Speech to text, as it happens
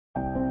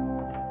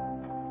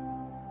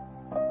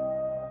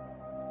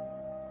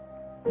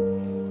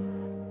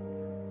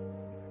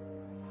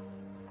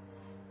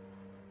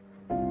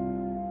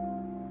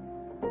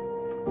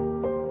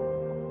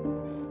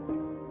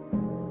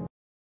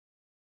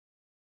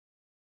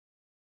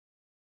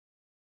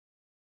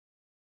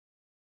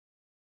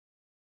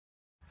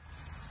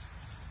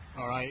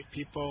Alright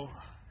people,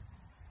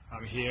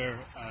 I'm here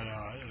at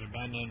an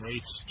abandoned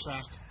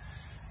racetrack.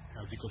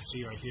 As you can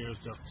see right here is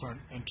the front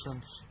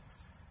entrance.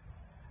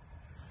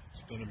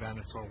 It's been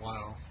abandoned for a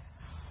while,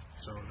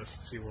 so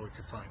let's see what we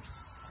can find.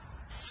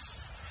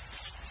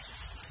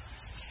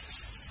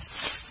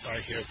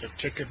 Right here is the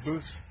ticket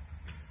booth,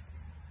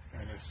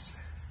 and there's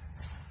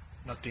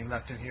nothing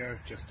left in here,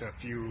 just a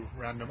few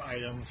random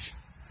items.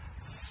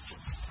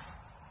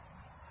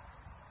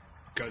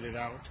 Got it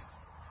out.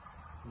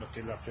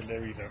 Nothing left in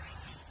there either.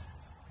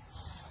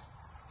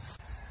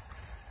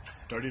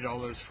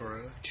 $30 for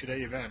a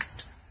 2-day event.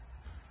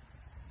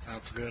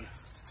 Sounds good.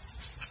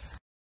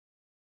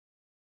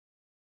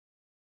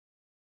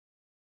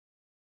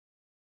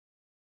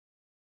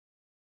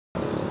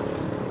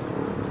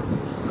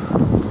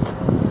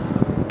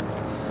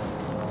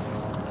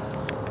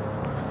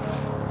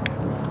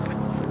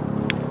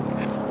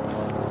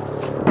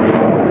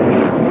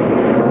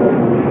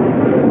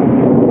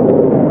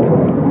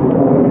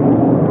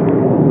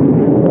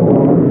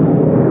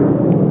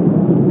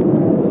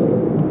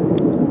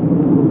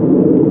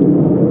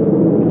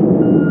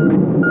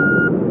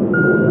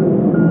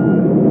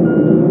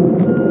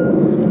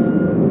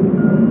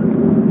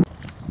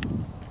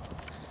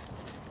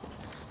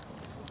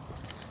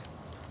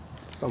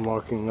 I'm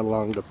walking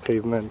along the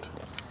pavement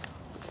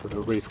where the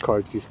race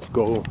cars used to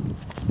go.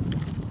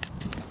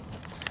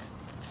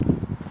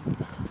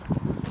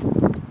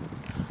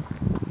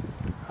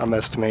 I'm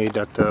estimating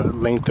that the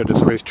length of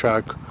this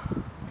racetrack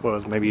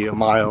was maybe a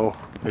mile,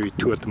 maybe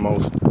 2 at the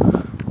most.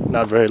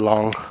 Not very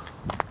long.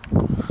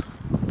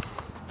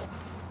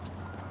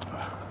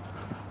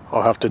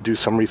 I'll have to do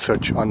some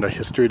research on the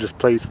history of this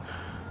place,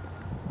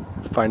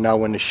 find out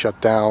when it shut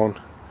down,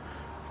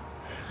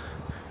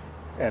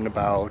 and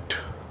about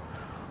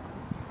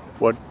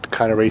what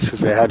kind of races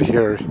they had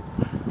here,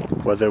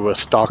 whether it was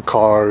stock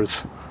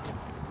cars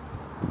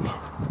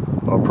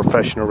or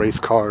professional race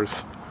cars.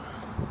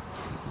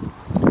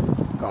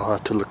 I'll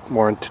have to look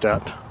more into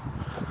that.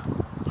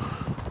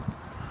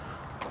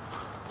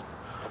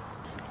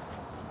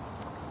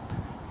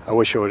 I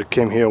wish I would have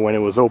came here when it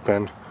was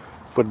open.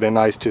 It would have been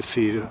nice to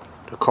see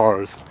the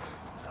cars.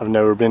 I've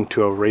never been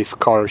to a race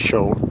car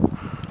show.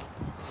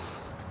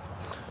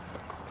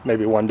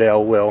 Maybe one day I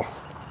will.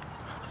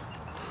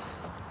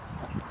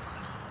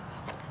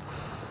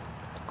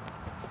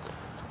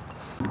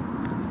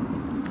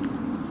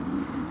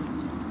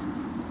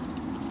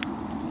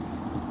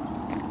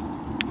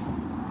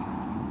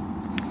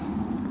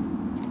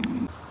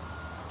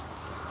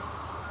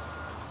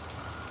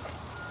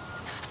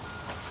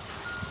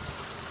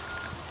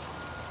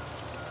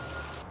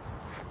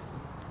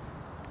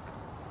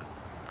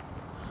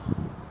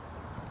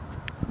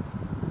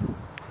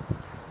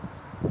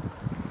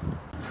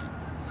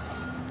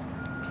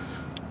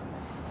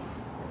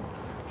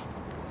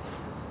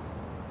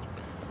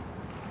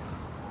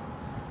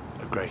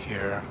 Right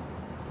here,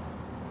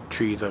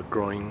 trees are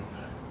growing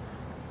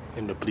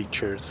in the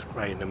bleachers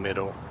right in the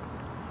middle.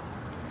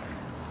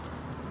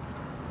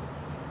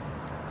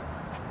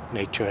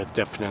 Nature has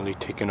definitely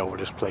taken over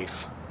this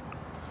place.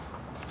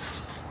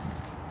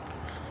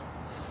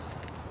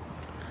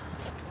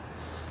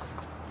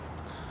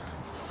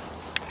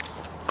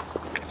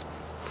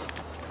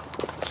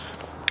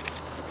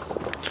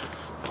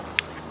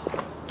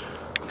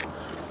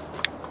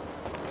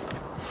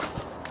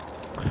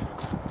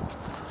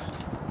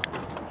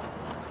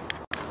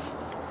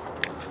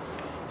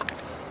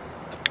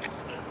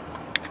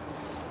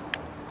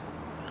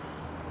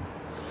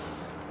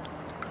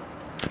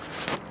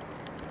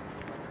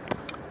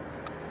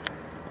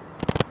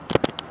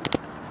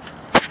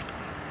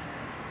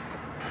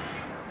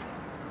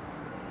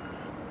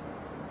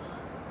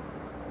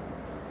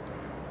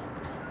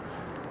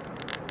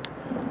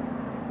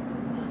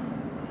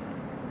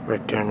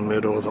 Right there in the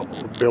middle of the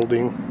old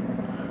building.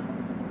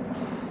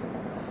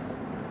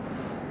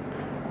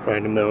 Right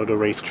in the middle of the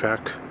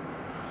racetrack.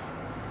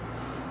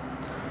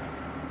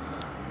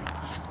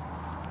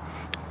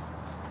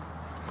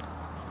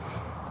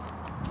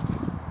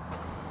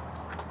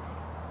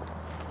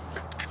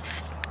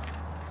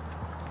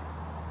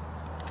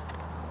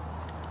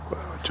 Well,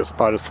 I just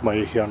spotted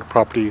somebody here on the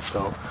property,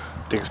 so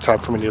I think it's time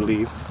for me to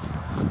leave.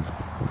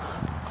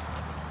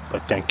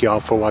 But thank you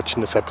all for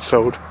watching this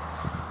episode.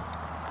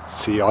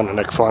 See you on the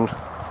next one.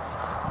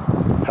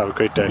 Have a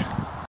great day.